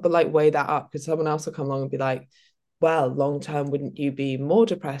you've got to like weigh that up, because someone else will come along and be like, well, long term, wouldn't you be more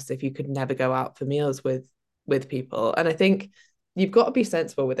depressed if you could never go out for meals with people? And I think you've got to be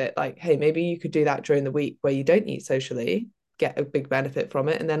sensible with it. Like, hey, maybe you could do that during the week where you don't eat socially, get a big benefit from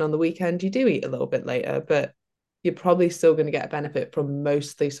it. And then on the weekend, you do eat a little bit later, but you're probably still going to get a benefit from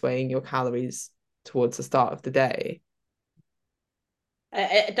mostly swaying your calories towards the start of the day.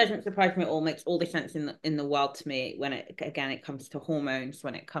 it doesn't surprise me at all. Makes all the sense in the world to me when it comes to hormones,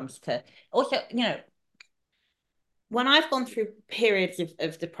 when it comes to also, when I've gone through periods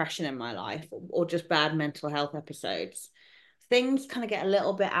of depression in my life, or just bad mental health episodes, things kind of get a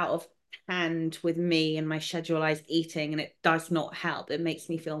little bit out of hand with me and my schedulized eating, and it does not help. It makes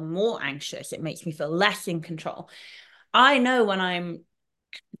me feel more anxious. It makes me feel less in control. I know when I'm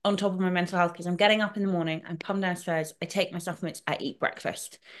on top of my mental health because I'm getting up in the morning, I come downstairs, I take my supplements, I eat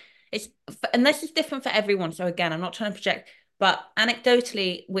breakfast. It's and this is different for everyone. So again, I'm not trying to project, but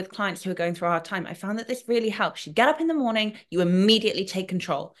anecdotally, with clients who are going through a hard time, I found that this really helps. You get up in the morning, you immediately take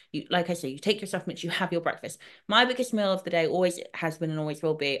control. You, like I say, you take your supplements, you have your breakfast. My biggest meal of the day always has been and always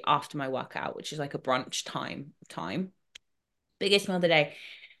will be after my workout, which is like a brunch time. Biggest meal of the day.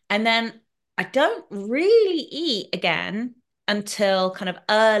 And then I don't really eat again until kind of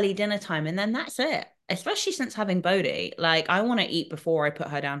early dinner time. And then that's it. especially since having Bodhi, like I want to eat before I put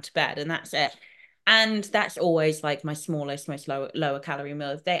her down to bed, and that's it. And that's always like my smallest, most lower calorie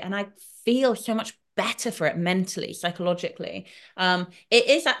meal of the day. And I feel so much better for it mentally, psychologically. It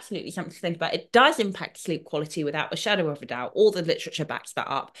is absolutely something to think about. It does impact sleep quality without a shadow of a doubt. All the literature backs that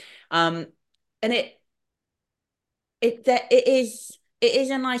up. Um, and it is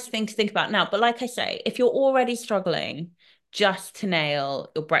a nice thing to think about now. But like I say, if you're already struggling just to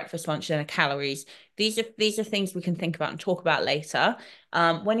nail your breakfast, lunch, dinner calories, these are things we can think about and talk about later.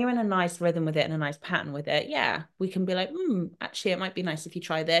 When you're in a nice rhythm with it and a nice pattern with it, yeah, we can be like, actually, it might be nice if you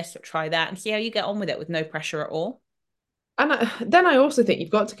try this or try that and see how you get on with it with no pressure at all. And then I also think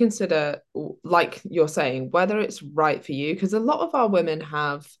you've got to consider, like you're saying, whether it's right for you. Because a lot of our women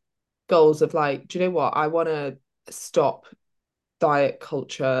have goals of like, do you know what? I want to stop diet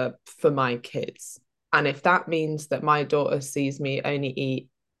culture for my kids. And if that means that my daughter sees me only eat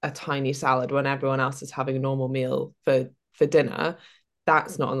a tiny salad when everyone else is having a normal meal for dinner,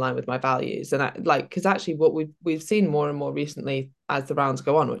 that's not in line with my values. And I like because actually what we've seen more and more recently as the rounds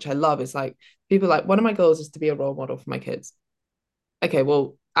go on, which I love, is like people like one of my goals is to be a role model for my kids. Okay,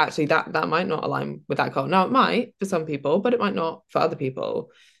 well, actually that might not align with that goal. Now it might for some people, but it might not for other people.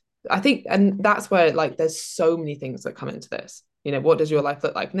 I think, and that's where like there's so many things that come into this. You know, what does your life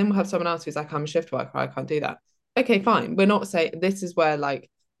look like? And then we'll have someone else who's like, I'm a shift worker, I can't do that. Okay, fine. We're not saying this is where like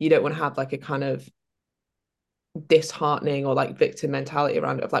you don't want to have like a kind of disheartening or like victim mentality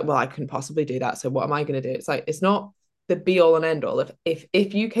around it of like, well, I couldn't possibly do that. So what am I going to do? It's like it's not the be all and end all.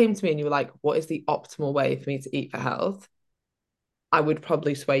 If you came to me and you were like, what is the optimal way for me to eat for health? I would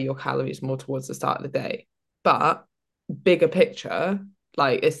probably sway your calories more towards the start of the day. But bigger picture,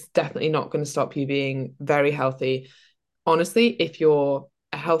 like it's definitely not going to stop you being very healthy. Honestly, if you're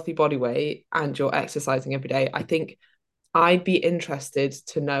a healthy body weight and you're exercising every day, I think I'd be interested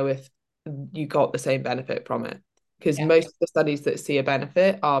to know if you got the same benefit from it. Because Yeah. most of the studies that see a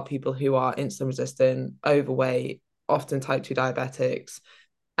benefit are people who are insulin resistant, overweight, often type 2 diabetics.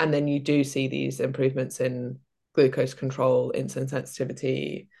 And then you do see these improvements in glucose control, insulin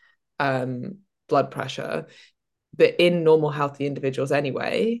sensitivity, um, blood pressure. But in normal, healthy individuals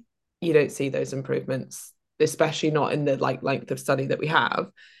anyway, you don't see those improvements, especially not in the like length of study that we have.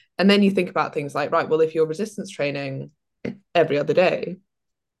 And then you think about things like, right, well, if you're resistance training every other day,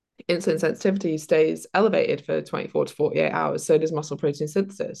 insulin sensitivity stays elevated for 24 to 48 hours. So does muscle protein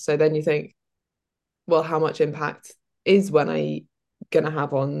synthesis. So then you think, well, how much impact is when I going to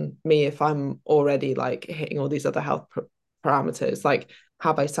have on me if I'm already like hitting all these other health parameters? Like,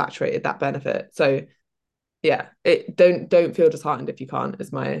 have I saturated that benefit? So yeah, it don't feel disheartened if you can't,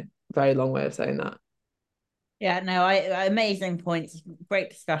 is my very long way of saying that. Yeah, no, amazing points.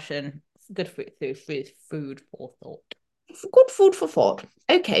 Great discussion. Good food for thought. Good food for thought.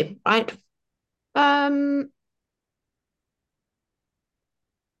 Okay, right. Um,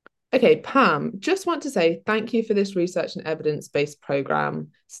 okay, Pam, just want to say thank you for this research and evidence-based program.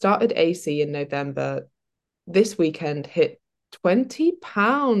 Started AC in November. This weekend hit 20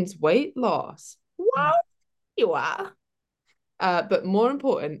 pounds weight loss. Wow, you are. But more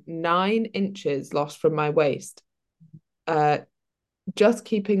important, 9 inches lost from my waist. Uh, just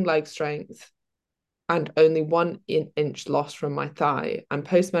keeping leg strength and only 1 inch lost from my thigh. I'm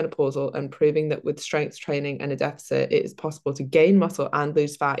postmenopausal and proving that with strength training and a deficit, it is possible to gain muscle and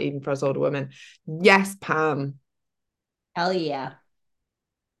lose fat even for us older women. Yes, Pam. Hell yeah.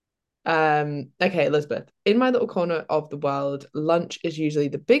 Okay, Elizabeth. In my little corner of the world, lunch is usually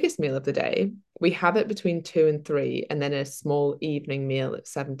the biggest meal of the day. We have it between 2 and 3, and then a small evening meal at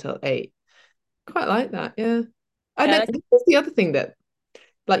 7 till 8. Quite like that, yeah. And Yeah, then here's the other thing that,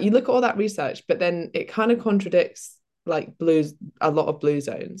 like, you look at all that research, but then it kind of contradicts like a lot of blue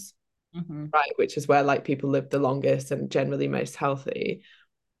zones, mhm. right? Which is where like people live the longest and generally most healthy.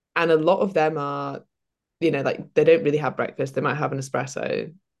 And a lot of them are, like they don't really have breakfast. They might have an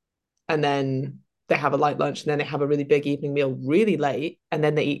espresso and then they have a light lunch and then they have a really big evening meal really late and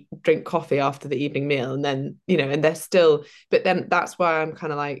then they drink coffee after the evening meal and then and they're still, but then that's why I'm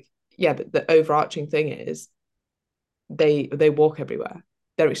kind of like, yeah, but the overarching thing is they walk everywhere,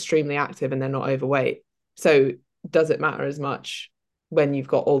 they're extremely active and they're not overweight. So does it matter as much when you've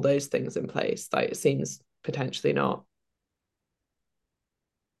got all those things in place? Like it seems potentially not.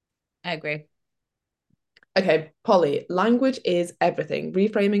 I agree. Okay, Polly, language is everything.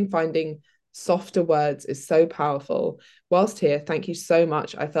 Reframing, finding softer words is so powerful. Whilst here, thank you so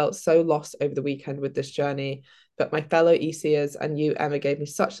much. I felt so lost over the weekend with this journey, but my fellow ECers and you, Emma, gave me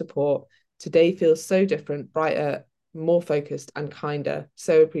such support. Today feels so different, brighter, more focused, and kinder.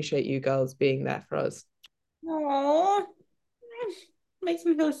 So appreciate you girls being there for us. Aww. Makes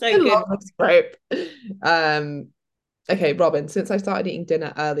me feel I so good. love this group. Um, okay, Robin, since I started eating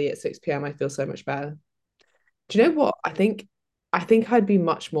dinner early at 6 p.m., I feel so much better. Do you know what? I think I'd be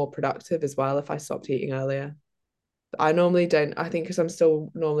much more productive as well if I stopped eating earlier. I normally don't. I think because I'm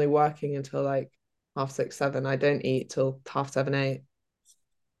still normally working until like half six, seven. I don't eat till half seven, eight.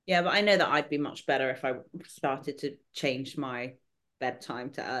 Yeah, but I know that I'd be much better if I started to change my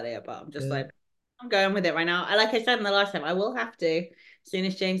bedtime to earlier. But I'm just Yeah. like, I'm going with it right now. Like I said in the last time, I will have to as soon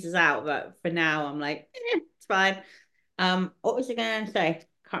as James is out. But for now, I'm like, it's fine. What was I going to say?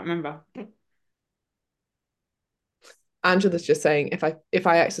 Can't remember. Angela's just saying if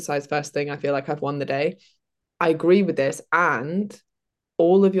I exercise first thing, I feel like I've won the day. I agree with this, and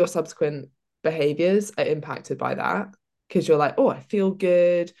all of your subsequent behaviors are impacted by that because you're like, oh, I feel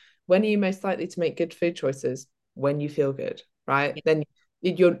good. When are you most likely to make good food choices? When you feel good, right? Then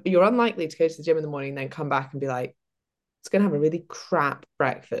you're unlikely to go to the gym in the morning, then come back and be like, it's gonna have a really crap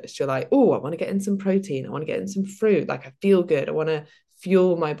breakfast. You're like, oh, I want to get in some protein. I want to get in some fruit. Like I feel good. I want to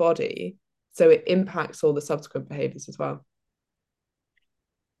fuel my body. So it impacts all the subsequent behaviors as well.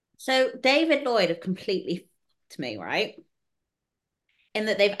 So David Lloyd have completely to me, right? In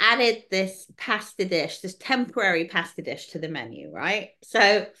that they've added this pasta dish, this temporary pasta dish to the menu, right?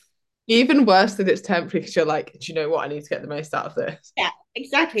 So Even worse that it's temporary because you're like, do you know what? I need to get the most out of this. yeah,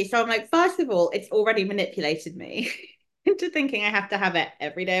 exactly. So I'm like, first of all, it's already manipulated me into thinking I have to have it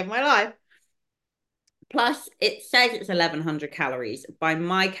every day of my life. Plus, it says it's 1100 calories. By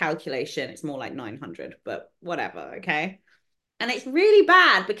my calculation, it's more like 900, but whatever. Okay. And it's really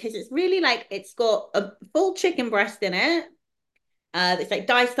bad because it's really like it's got a full chicken breast in it. It's like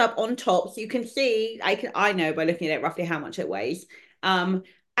diced up on top, so you can see. I know by looking at it roughly how much it weighs. Um,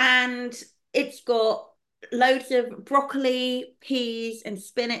 and it's got loads of broccoli, peas, and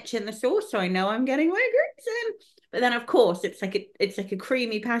spinach in the sauce, so I know I'm getting my greens in. But then, of course, it's like a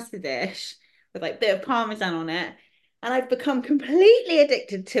creamy pasta dish with like a bit of parmesan on it, and I've become completely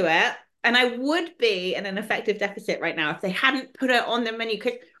addicted to it. And I would be in an effective deficit right now if they hadn't put it on the menu.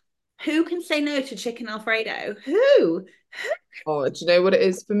 Because who can say no to chicken Alfredo? Who? Oh, do you know what it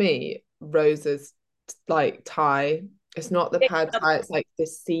is for me? Rose's like Thai. It's not the pad Thai. It's like the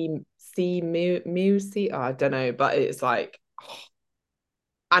sea. Oh, I don't know, but it's like,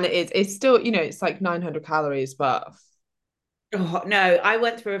 and it's still it's like 900 calories, but Oh no, I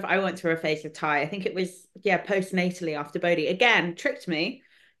went through a phase of Thai. I think it was postnatally after Bodhi. Again, tricked me.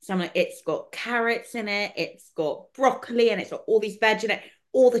 So I'm like, it's got carrots in it, it's got broccoli, and it's got all these veg in it,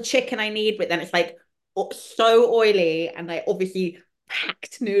 all the chicken I need, but then it's like so oily and like obviously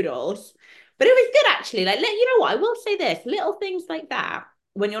packed noodles. But it was good actually. Like, you know what? I will say this: little things like that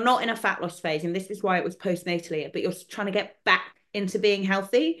when you're not in a fat loss phase, and this is why it was postnatally, but you're trying to get back into being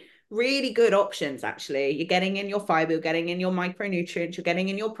healthy, really good options actually. You're getting in your fiber, you're getting in your micronutrients, you're getting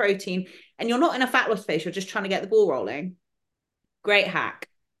in your protein, and you're not in a fat loss phase, you're just trying to get the ball rolling. Great hack.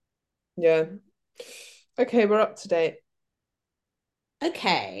 yeah. Okay, we're up to date.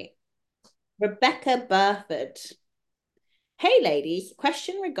 Okay, Rebecca Burford. Hey ladies,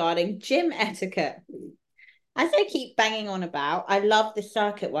 question regarding gym etiquette. As I keep banging on about, I love the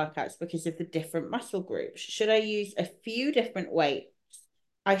circuit workouts because of the different muscle groups. Should I use a few different weights?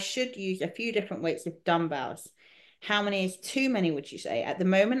 I should use a few different weights of dumbbells. How many is too many, would you say? At the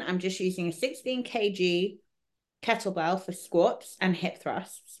moment, I'm just using a 16 kg kettlebell for squats and hip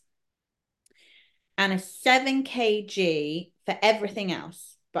thrusts and a 7 kg for everything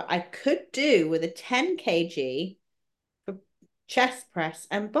else. But I could do with a 10 kg for chest press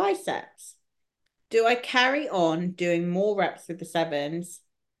and biceps. Do I carry on doing more reps with the sevens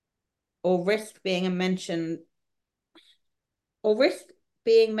or risk being a mention or risk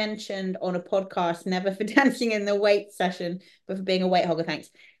being mentioned on a podcast, never for dancing in the weight session, but for being a weight hogger? Thanks.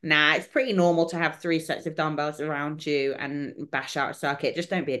 Nah, it's pretty normal to have 3 sets of dumbbells around you and bash out a circuit. Just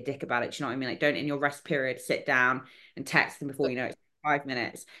don't be a dick about it. Do you know what I mean? Like, don't in your rest period sit down and text them before you know it's 5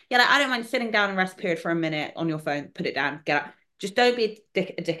 minutes. Yeah, like I don't mind sitting down and rest period for a minute on your phone, put it down, get up. Just don't be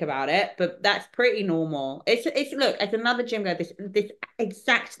a dick about it. But that's pretty normal. It's look, as another gym guy, this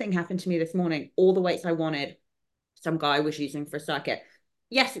exact thing happened to me this morning. All the weights I wanted some guy was using for a circuit.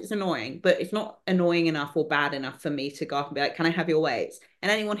 Yes, it's annoying, but it's not annoying enough or bad enough for me to go up and be like, can I have your weights?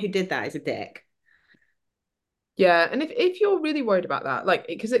 And anyone who did that is a dick. Yeah, and if you're really worried about that, like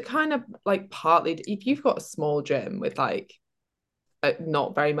because it kind of like partly if you've got a small gym with like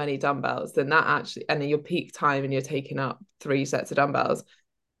not very many dumbbells, then that actually and then your peak time and you're taking up 3 sets of dumbbells,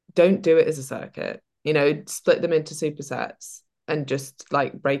 don't do it as a circuit. Split them into supersets and just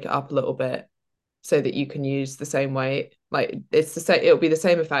like break it up a little bit so that you can use the same weight. Like it's the same, it'll be the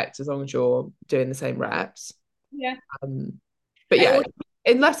same effect as long as you're doing the same reps. Yeah. Um, But I yeah, also,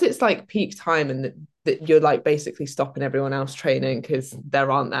 unless it's like peak time and that you're like basically stopping everyone else training because there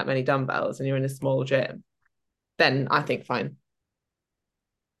aren't that many dumbbells and you're in a small gym, then I think fine.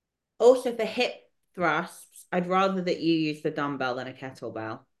 also for hip thrusts, I'd rather that you use the dumbbell than a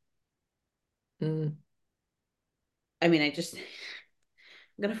kettlebell. Mm. I mean, I'm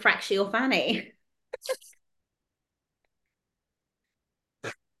gonna fracture your fanny.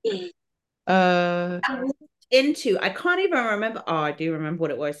 Uh, I walked I can't even remember. Oh, I do remember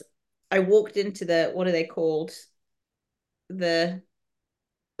what it was. I walked into what are they called? The,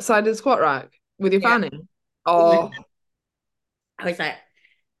 sided squat rack with your yeah. fanny. Oh, I was like,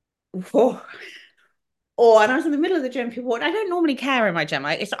 whoa. Oh, and I was in the middle of the gym. People, I don't normally care in my gym.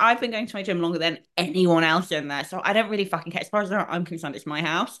 I've been going to my gym longer than anyone else in there, so I don't really fucking care. As far as I'm concerned, it's my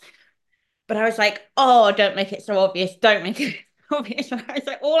house. But I was like, oh, don't make it so obvious. Don't make it so obvious. And I was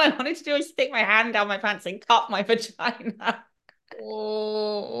like, all I wanted to do was stick my hand down my pants and cut my vagina.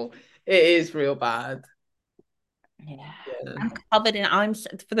 oh, it is real bad. Yeah. Yeah. I'm covered in,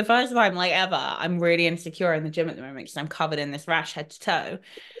 for the first time like ever, I'm really insecure in the gym at the moment because I'm covered in this rash head to toe. And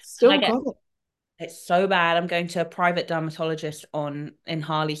I Still get got it. it's so bad. I'm going to a private dermatologist in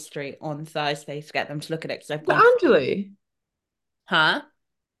Harley Street on Thursday to get them to look at it because I've But gone to, Angeli, huh?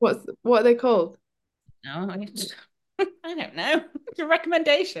 what are they called? No, I don't know. It's a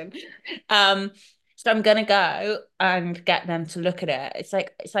recommendation. Um, so I'm gonna go and get them to look at it. It's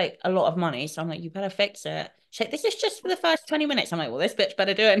like a lot of money. So I'm like, you better fix it. She's like, this is just for the first 20 minutes. I'm like, well, this bitch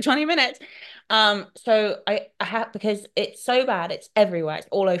better do it in 20 minutes. So I have because it's so bad, it's everywhere, it's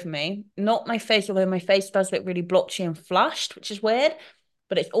all over me. Not my face, although my face does look really blotchy and flushed, which is weird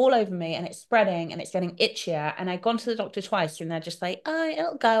but it's all over me and it's spreading and it's getting itchier. And I've gone to the doctor twice and they're just like, oh,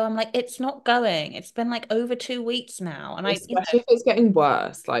 it'll go. I'm like, it's not going. It's been like over 2 weeks now. And Especially if it's getting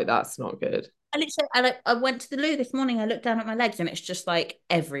worse, like that's not good. I went to the loo this morning. I looked down at my legs and it's just like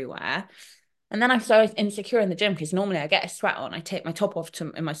everywhere. And then I'm so insecure in the gym because normally I get a sweat on. I take my top off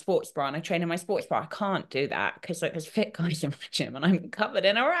in my sports bra and I train in my sports bra. I can't do that because like there's fit guys in my gym and I'm covered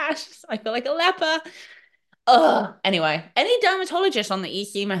in a rash. So I feel like a leper. Oh, anyway, any dermatologist on the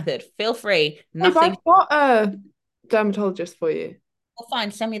EC method, feel free. Hey, Nothing. I've got a dermatologist for you. Well,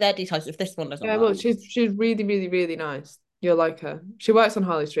 fine. Send me their details if this one doesn't Yeah, work. look, she's really, really, really nice. You'll like her. She works on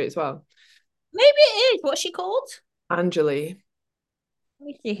Harley Street as well. Maybe it is. What's she called? Angeli. Let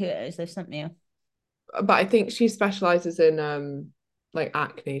me see who it is. They sent me a. But I think she specializes in like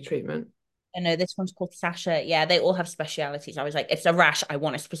acne treatment. I know this one's called Sasha. Yeah, they all have specialities. I was like, it's a rash. I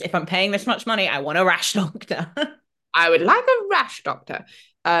want a specific. If I'm paying this much money, I want a rash doctor. I would like a rash doctor.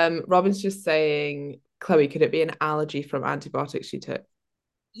 Robin's just saying, Chloe, could it be an allergy from antibiotics she took?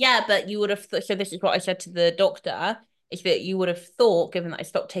 Yeah, but you would have so this is what I said to the doctor is that you would have thought, given that I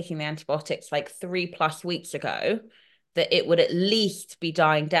stopped taking the antibiotics like 3+ weeks ago, that it would at least be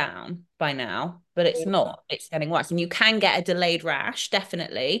dying down by now, but it's not. It's getting worse. And you can get a delayed rash,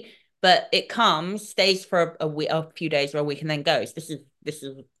 definitely, but it comes, stays for a week, a few days or a week, and then goes. This is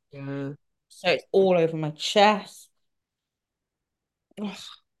Yeah. so it's all over my chest. Ugh.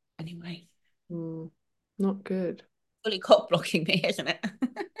 Anyway, Mm, not good. fully cock blocking me, isn't it?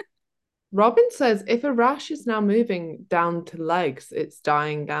 Robin says if a rash is now moving down to legs, it's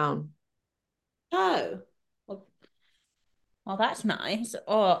dying down. Oh. Well, well, that's nice.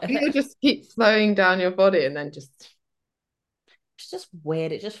 Or if It'll it, just keep flowing down your body and then just it's just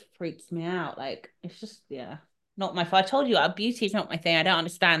weird. It just freaks me out. Like it's just yeah, not my fault. I told you, beauty is not my thing. I don't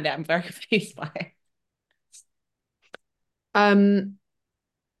understand it. I'm very confused by it. um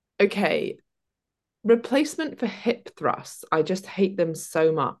okay. Replacement for hip thrusts. I just hate them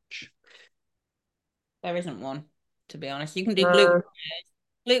so much. There isn't one, to be honest. You can do Uh,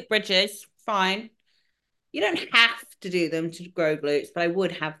 glute bridges, fine. You don't have to do them to grow glutes, but I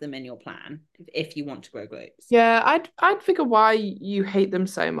would have them in your plan if you want to grow glutes. yeah, I'd figure why you hate them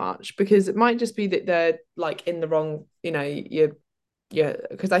so much because it might just be that they're like in the wrong, you yeah,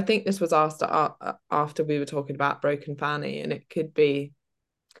 because I think this was asked after we were talking about broken fanny, and it could be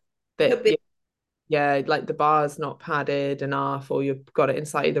that Could be. yeah, like the bar's not padded enough, or you've got it in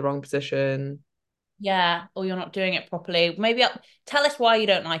slightly the wrong position. Yeah, or you're not doing it properly. Maybe tell us why you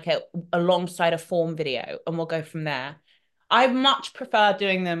don't like it alongside a form video, and we'll go from there. I much prefer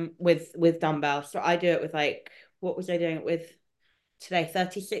doing them with dumbbells. So I do it with like what was I doing it with today?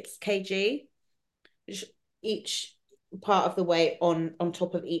 36 kg. Each part of the weight on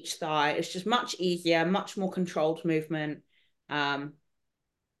top of each thigh. It's just much easier, much more controlled movement. Um,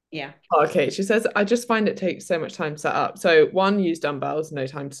 yeah. Okay, she says I just find it takes so much time to set up. So one, use dumbbells, no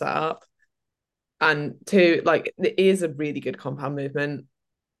time to set up, and two, like it is a really good compound movement.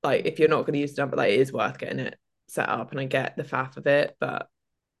 Like if you're not going to use a dumbbell, like it is worth getting it set up and I get the faff of it, but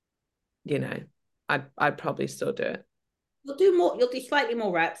you know, I'd probably still do it. You'll do more, you'll do slightly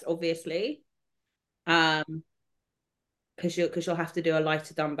more reps, obviously. Um, because you'll have to do a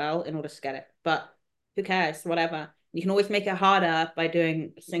lighter dumbbell in order to get it. But who cares? Whatever. You can always make it harder by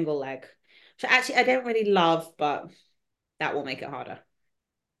doing a single leg. So actually I don't really love, but that will make it harder.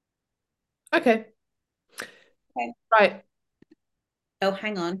 Okay. Okay. Right. Oh,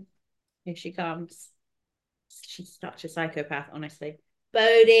 hang on. Here she comes. She's such a psychopath, honestly.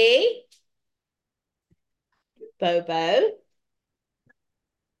 Bodie, Bobo,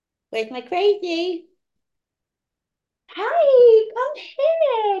 where's my crazy? Hi, come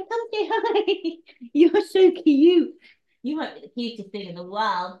here. Come say hi. You're so cute. You might be the cutest thing in the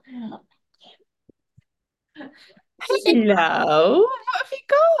world. Say Hello. What have you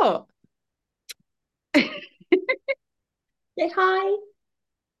got? hi.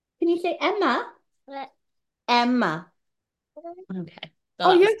 Can you say Emma? Emma. Okay. So Oh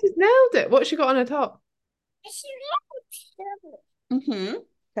that yeah, was. she's nailed it. What's she got on her top? Mm-hmm.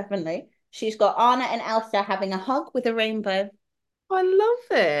 Definitely. She's got Anna and Elsa having a hug with a rainbow. Oh, I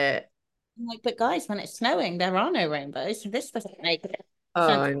love it. I'm like, but guys, when it's snowing, there are no rainbows. So this doesn't make sense.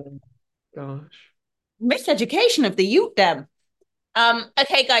 Oh gosh. Miseducation of the youth, them.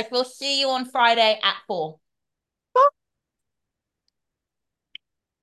 Okay, guys, we'll see you on Friday at 4.